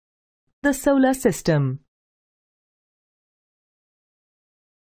the solar system.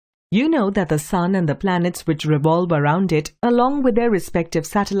 You know that the Sun and the planets which revolve around it, along with their respective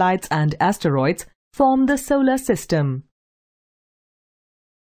satellites and asteroids, form the solar system.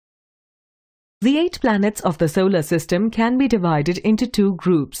 The 8 planets of the solar system can be divided into 2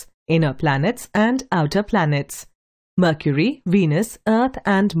 groups, inner planets and outer planets. Mercury, Venus, Earth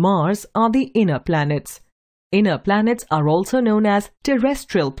and Mars are the inner planets. Inner planets are also known as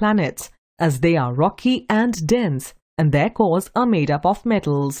terrestrial planets, as they are rocky and dense, and their cores are made up of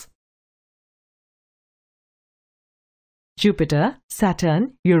metals. Jupiter,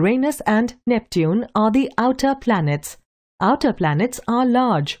 Saturn, Uranus and Neptune are the outer planets. Outer planets are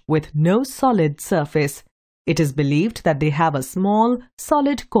large with no solid surface. It is believed that they have a small,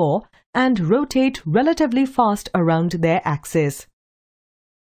 solid core and rotate relatively fast around their axis.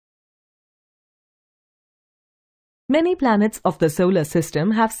 Many planets of the solar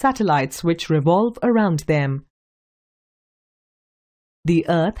system have satellites which revolve around them. The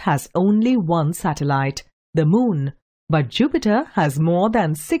Earth has only one satellite, the Moon, but Jupiter has more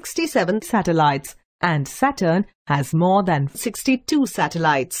than 67 satellites and Saturn has more than 62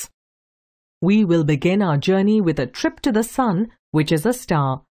 satellites. We will begin our journey with a trip to the Sun, which is a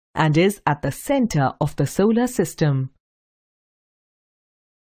star and is at the center of the solar system.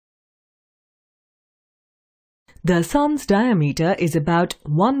 The Sun's diameter is about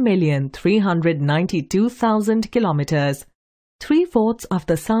 1,392,000 kilometers. 3/4 of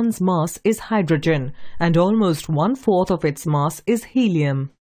the Sun's mass is hydrogen and almost 1/4 of its mass is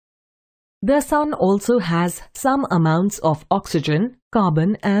helium. The Sun also has some amounts of oxygen,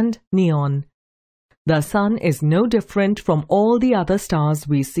 carbon and neon. The Sun is no different from all the other stars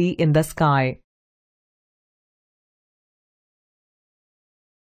we see in the sky.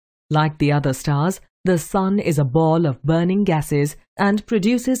 Like the other stars, the Sun is a ball of burning gases and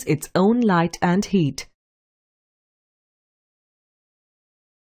produces its own light and heat.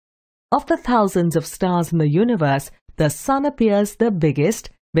 Of the thousands of stars in the universe, the Sun appears the biggest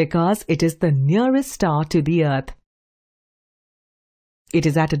because it is the nearest star to the Earth. It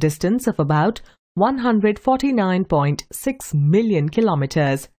is at a distance of about 149.6 million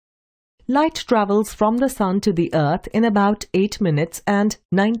kilometers. Light travels from the Sun to the Earth in about 8 minutes and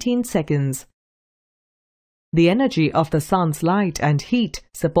 19 seconds. The energy of the Sun's light and heat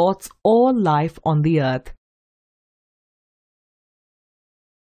supports all life on the Earth.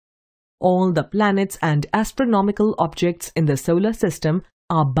 All the planets and astronomical objects in the solar system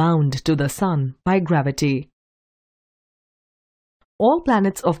are bound to the Sun by gravity. All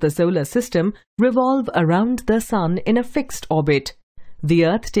planets of the solar system revolve around the Sun in a fixed orbit. The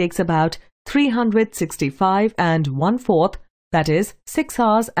Earth takes about 365 1/4, that is 6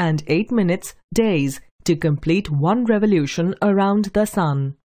 hours and 8 minutes, days to complete one revolution around the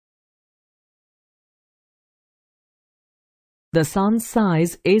Sun. The Sun's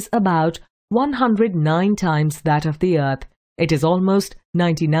size is about 109 times that of the Earth. It is almost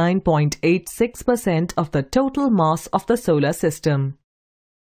 99.86% of the total mass of the solar system.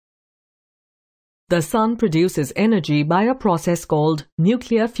 The Sun produces energy by a process called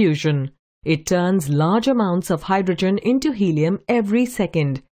nuclear fusion. It turns large amounts of hydrogen into helium every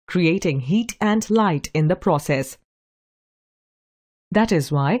second, creating heat and light in the process. That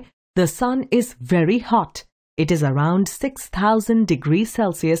is why the Sun is very hot. It is around 6,000 degrees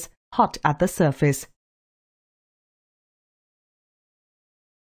Celsius hot at the surface.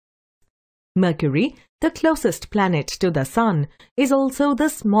 Mercury, the closest planet to the Sun, is also the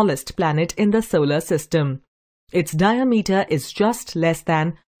smallest planet in the solar system. Its diameter is just less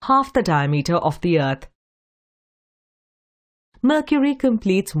than half the diameter of the Earth. Mercury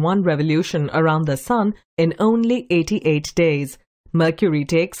completes one revolution around the Sun in only 88 days. Mercury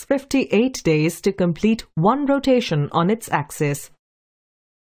takes 58 days to complete one rotation on its axis.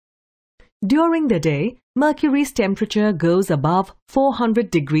 During the day, Mercury's temperature goes above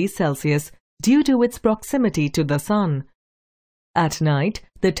 400 degrees Celsius due to its proximity to the Sun. At night,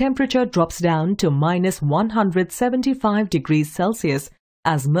 the temperature drops down to -175 degrees Celsius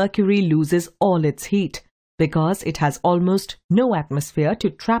as Mercury loses all its heat because it has almost no atmosphere to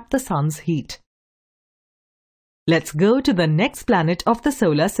trap the Sun's heat. Let's go to the next planet of the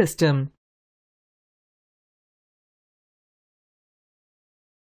solar system.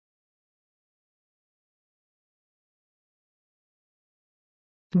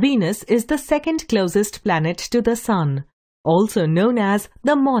 Venus is the second closest planet to the Sun, also known as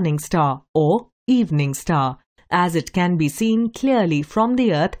the morning star or evening star, as it can be seen clearly from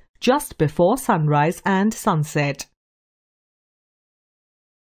the Earth just before sunrise and sunset.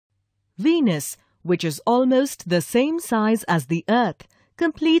 Venus, which is almost the same size as the Earth,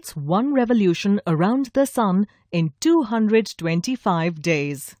 completes one revolution around the Sun in 225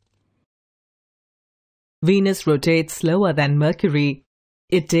 days. Venus rotates slower than Mercury.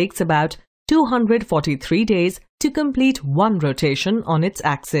 It takes about 243 days to complete one rotation on its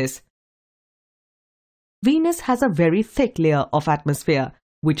axis. Venus has a very thick layer of atmosphere,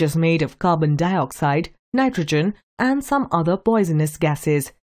 which is made of carbon dioxide, nitrogen, and some other poisonous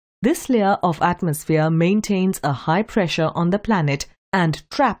gases. This layer of atmosphere maintains a high pressure on the planet and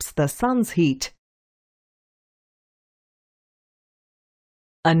traps the Sun's heat.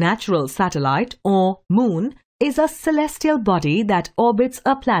 A natural satellite or moon is a celestial body that orbits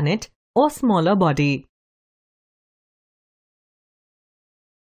a planet or smaller body.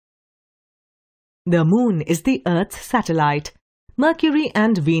 The moon is the Earth's satellite. Mercury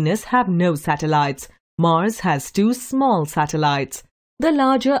and Venus have no satellites. Mars has 2 small satellites. The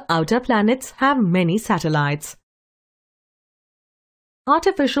larger outer planets have many satellites.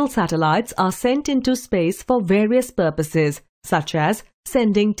 Artificial satellites are sent into space for various purposes, such as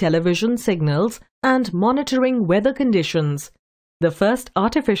sending television signals and monitoring weather conditions. The first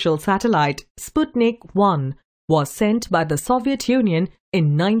artificial satellite, Sputnik 1, was sent by the Soviet Union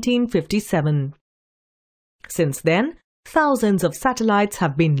in 1957. Since then, thousands of satellites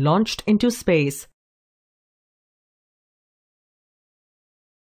have been launched into space.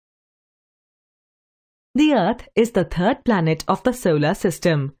 The Earth is the 3rd planet of the solar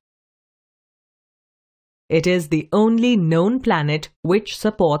system. It is the only known planet which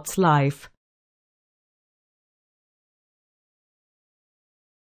supports life.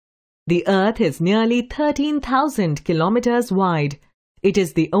 The Earth is nearly 13,000 kilometers wide. It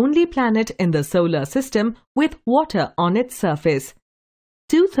is the only planet in the solar system with water on its surface.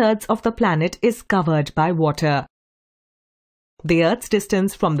 2/3 of the planet is covered by water. The Earth's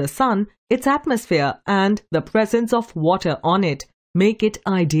distance from the Sun, its atmosphere, and the presence of water on it make it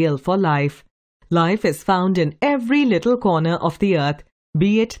ideal for life. Life is found in every little corner of the Earth,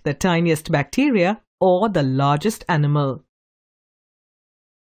 be it the tiniest bacteria or the largest animal.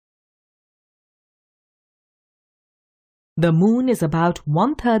 The Moon is about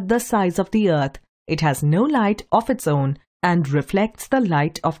 1/3 the size of the Earth. It has no light of its own and reflects the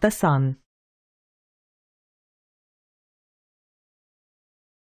light of the Sun.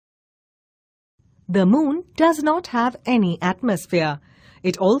 The Moon does not have any atmosphere.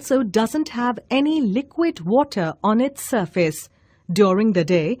 It also doesn't have any liquid water on its surface. During the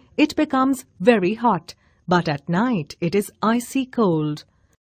day, it becomes very hot, but at night it is icy cold.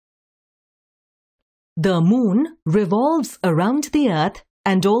 The Moon revolves around the Earth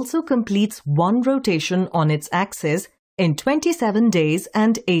and also completes one rotation on its axis in 27 days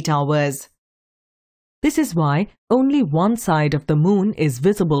and 8 hours. This is why only one side of the Moon is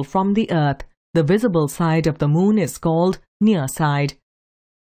visible from the Earth. The visible side of the Moon is called near side.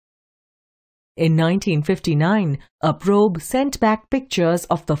 In 1959, a probe sent back pictures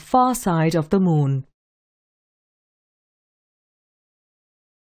of the far side of the Moon.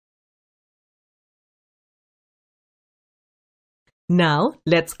 Now,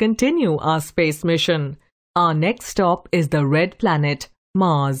 let's continue our space mission. Our next stop is the red planet,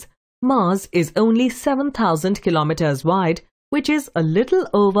 Mars. Mars is only 7,000 kilometers wide, which is a little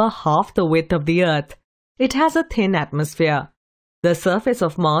over half the width of the Earth. It has a thin atmosphere. The surface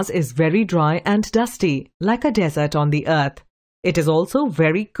of Mars is very dry and dusty, like a desert on the Earth. It is also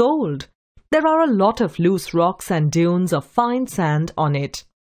very cold. There are a lot of loose rocks and dunes of fine sand on it.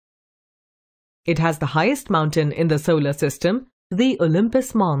 It has the highest mountain in the solar system, the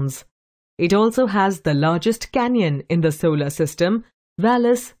Olympus Mons. It also has the largest canyon in the solar system,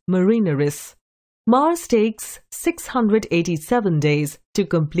 Valles Marineris. Mars takes 687 days to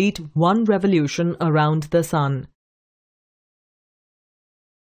complete one revolution around the Sun.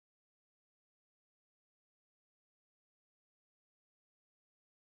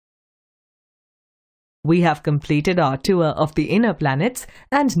 We have completed our tour of the inner planets,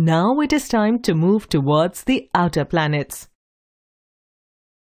 and now it is time to move towards the outer planets.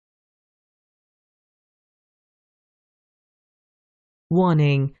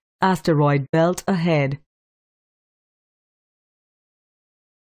 Warning: Asteroid Belt ahead.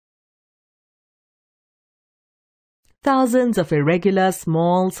 Thousands of irregular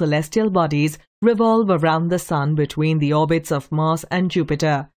small celestial bodies revolve around the Sun between the orbits of Mars and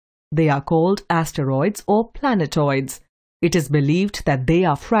Jupiter. They are called asteroids or planetoids. It is believed that they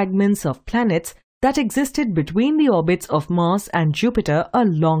are fragments of planets that existed between the orbits of Mars and Jupiter a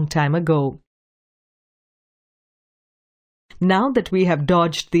long time ago. Now that we have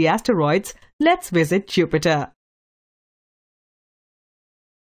dodged the asteroids, let's visit Jupiter.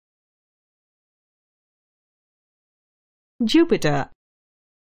 Jupiter.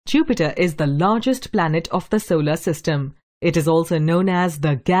 Jupiter is the largest planet of the solar system. It is also known as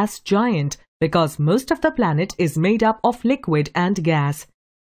the gas giant because most of the planet is made up of liquid and gas.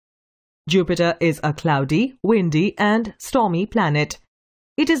 Jupiter is a cloudy, windy and stormy planet.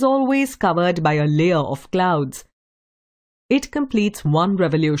 It is always covered by a layer of clouds. It completes one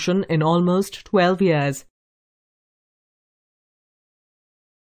revolution in almost 12 years.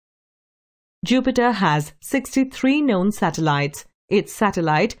 Jupiter has 63 known satellites. Its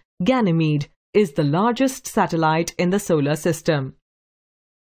satellite, Ganymede, is the largest satellite in the solar system.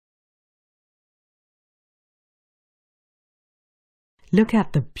 Look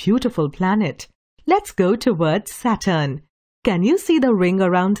at the beautiful planet. Let's go towards Saturn. Can you see the ring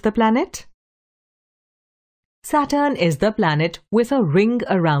around the planet? Saturn is the planet with a ring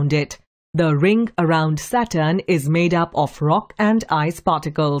around it. The ring around Saturn is made up of rock and ice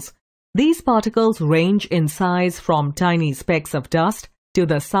particles. These particles range in size from tiny specks of dust to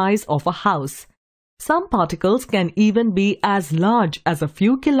the size of a house. Some particles can even be as large as a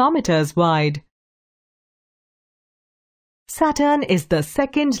few kilometers wide. Saturn is the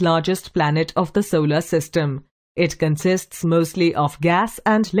second largest planet of the solar system. It consists mostly of gas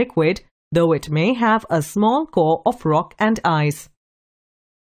and liquid, though it may have a small core of rock and ice.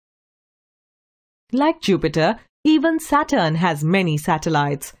 Like Jupiter, even Saturn has many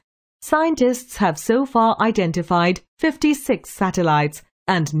satellites. Scientists have so far identified 56 satellites,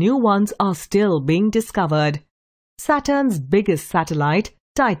 and new ones are still being discovered. Saturn's biggest satellite,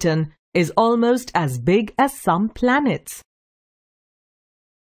 Titan, is almost as big as some planets.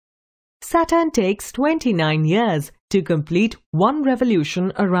 Saturn takes 29 years to complete one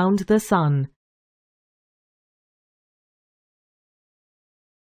revolution around the Sun.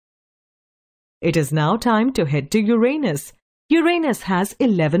 It is now time to head to Uranus. Uranus has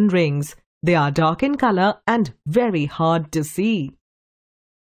 11 rings. They are dark in color and very hard to see.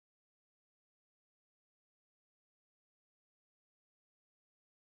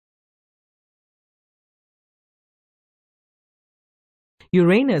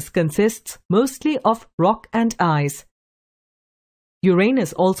 Uranus consists mostly of rock and ice.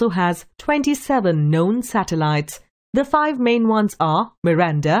 Uranus also has 27 known satellites. The 5 main ones are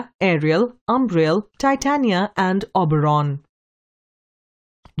Miranda, Ariel, Umbriel, Titania and Oberon.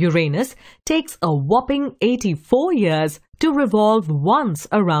 Uranus takes a whopping 84 years to revolve once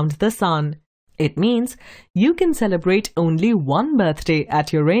around the Sun. It means you can celebrate only one birthday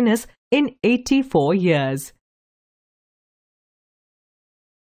at Uranus in 84 years.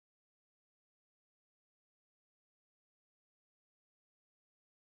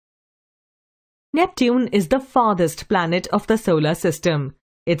 Neptune is the farthest planet of the solar system.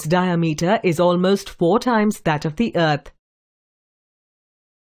 Its diameter is almost 4 times that of the Earth.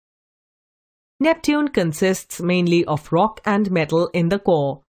 Neptune consists mainly of rock and metal in the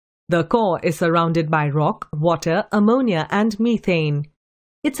core. The core is surrounded by rock, water, ammonia and methane.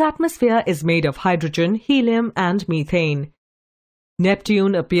 Its atmosphere is made of hydrogen, helium and methane.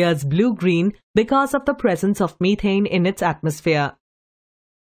 Neptune appears blue-green because of the presence of methane in its atmosphere.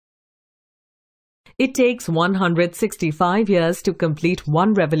 It takes 165 years to complete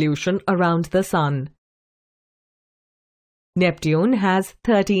one revolution around the Sun. Neptune has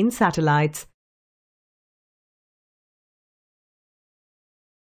 13 satellites.